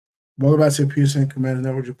Welcome back to PSN Commanders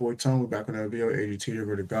Network. Your boy Tony. We're back on that video. AGT here.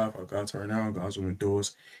 Go to God. Our God's right now. God's open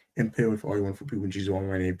doors and pay with all you want for people in Jesus' one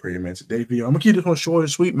right name. Pray, man. Today's video, I'm gonna keep this one short and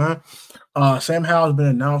sweet, man. Sam Howell has been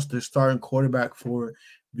announced the starting quarterback for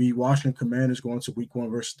the Washington Commanders going to Week 1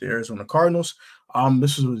 versus the Arizona Cardinals.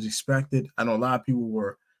 This was expected. I know a lot of people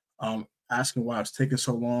were asking why it's taking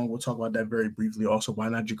so long. We'll talk about that very briefly. Also, why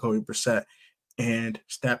not Jacoby Brissett and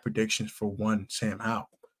stat predictions for one Sam Howell.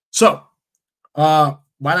 So,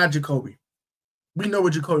 why not Jacoby? We know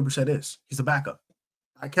what Jacoby Brissett is. He's a backup.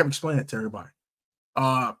 I kept explaining it to everybody.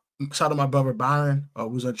 Shout out to my brother Ballin, who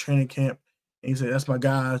was at training camp, and he said, "That's my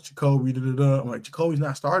guy, Jacoby." I'm like, Jacoby's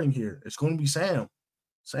not starting here. It's going to be Sam.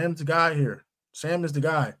 Sam's the guy here. Sam is the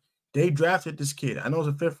guy. They drafted this kid. I know it's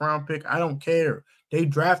a 5th-round pick. I don't care. They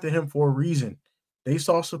drafted him for a reason. They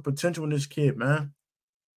saw some potential in this kid, man.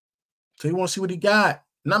 So you want to see what he got.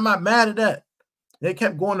 And I'm not mad at that. They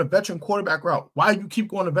kept going the veteran quarterback route. Why do you keep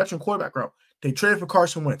going the veteran quarterback route? They traded for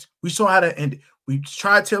Carson Wentz. We saw how that ended. We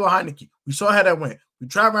tried Taylor Heineke. We saw how that went. We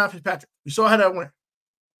tried Ryan Fitzpatrick. We saw how that went.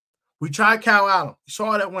 We tried Kyle Allen. We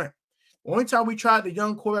saw how that went. The only time we tried the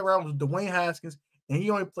young quarterback route was Dwayne Haskins, and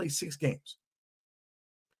he only played 6 games.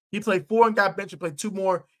 He played 4 and got benched and played 2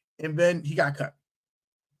 more, and then he got cut.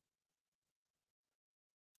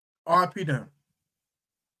 RIP to him.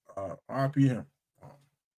 RIP to him.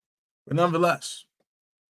 But nonetheless,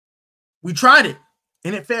 we tried it,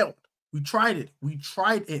 and it failed. We tried it. We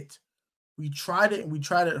tried it. We tried it, and we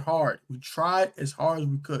tried it hard. We tried as hard as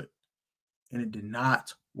we could, and it did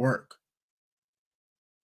not work.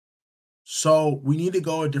 So we need to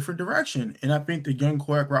go a different direction, and I think the young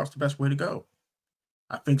quarterback route is the best way to go.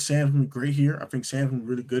 I think Sam's been great here. I think Sam's been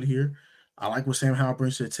really good here. I like what Sam Howell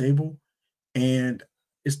brings to the table, and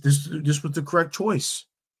this was the correct choice.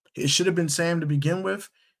 It should have been Sam to begin with.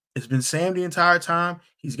 It's been Sam the entire time.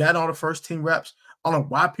 He's got all the first-team reps. I don't know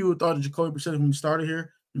why people thought that Jacoby Brissett when we started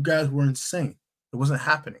here. You guys were insane. It wasn't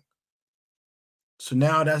happening. So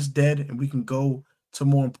now that's dead, and we can go to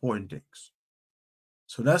more important things.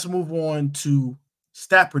 So let's move on to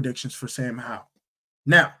stat predictions for Sam Howell.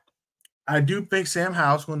 Now, I do think Sam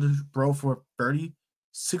Howell's going to throw for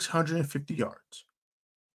 3,650 yards.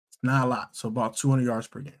 It's not a lot. So about 200 yards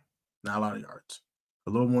per game. Not a lot of yards. A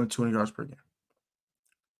little more than 200 yards per game.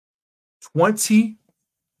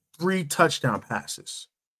 23 touchdown passes.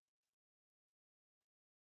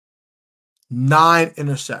 9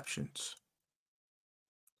 interceptions.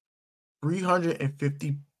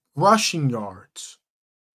 350 rushing yards.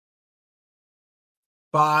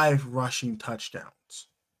 5 rushing touchdowns.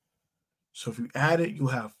 So if you add it, you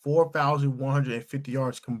have 4,150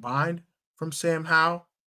 yards combined from Sam Howell.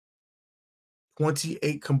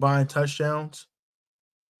 28 combined touchdowns.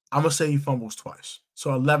 I'm going to say he fumbles twice.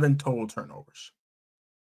 So 11 total turnovers.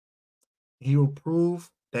 He will prove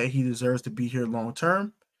that he deserves to be here long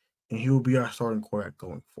term, and he will be our starting quarterback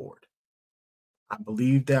going forward. I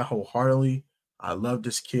believe that wholeheartedly. I love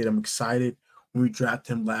this kid. I'm excited. When we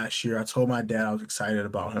drafted him last year, I told my dad I was excited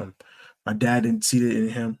about him. My dad didn't see it in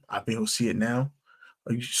him. I think he'll see it now.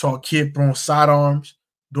 You saw a kid throwing sidearms,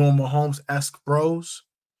 doing Mahomes-esque throws.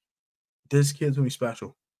 This kid's going to be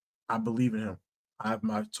special. I believe in him. I have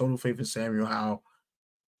my total faith in Samuel Howell.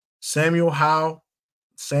 Sam Howell.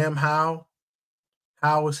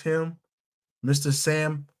 How is him? Mr.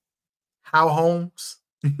 Sam Howell Holmes.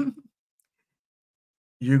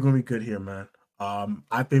 You're going to be good here, man.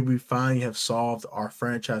 I think we finally have solved our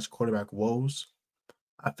franchise quarterback woes.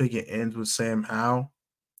 I think it ends with Sam Howell,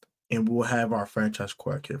 and we'll have our franchise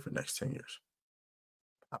quarterback here for the next 10 years.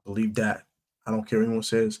 I believe that. I don't care what anyone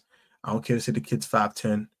says. I don't care to say the kid's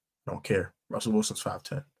 5'10". I don't care. Russell Wilson's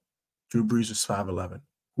 5'10". Drew Brees is 5'11".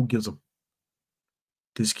 Who gives a...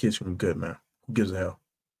 This kid's going to be good, man. Who gives a hell?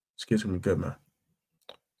 This kid's going to be good, man.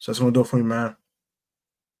 So that's going to do it for me, man.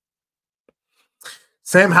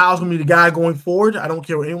 Sam Howell's going to be the guy going forward. I don't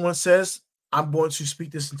care what anyone says. I'm going to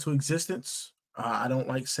speak this into existence. I don't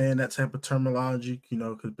like saying that type of terminology,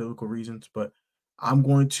 because biblical reasons. But I'm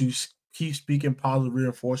going to keep speaking positive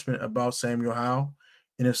reinforcement about Samuel Howell.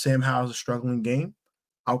 And if Sam Howell's a struggling game,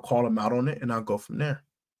 I'll call him out on it, and I'll go from there.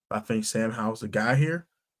 I think Sam Howell's the guy here.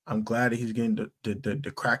 I'm glad that he's getting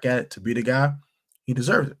the crack at it to be the guy. He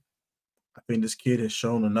deserves it. I think this kid has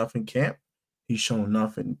shown enough in camp. He's shown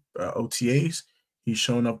enough in OTAs. He's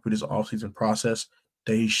shown up with his offseason process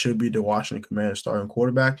that he should be the Washington Commanders starting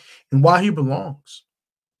quarterback and why he belongs.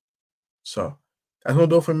 So that's going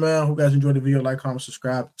to do it for me, man. Hope you guys enjoyed the video. Like, comment,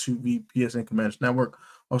 subscribe to the PSN Commanders Network.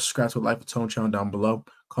 Also, subscribe to the Life of Tone channel down below.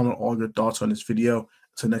 Comment all your thoughts on this video.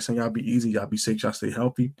 Until next time, y'all be easy. Y'all be safe. Y'all stay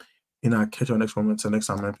healthy. And I'll catch y'all next one. Until next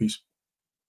time, man. Peace.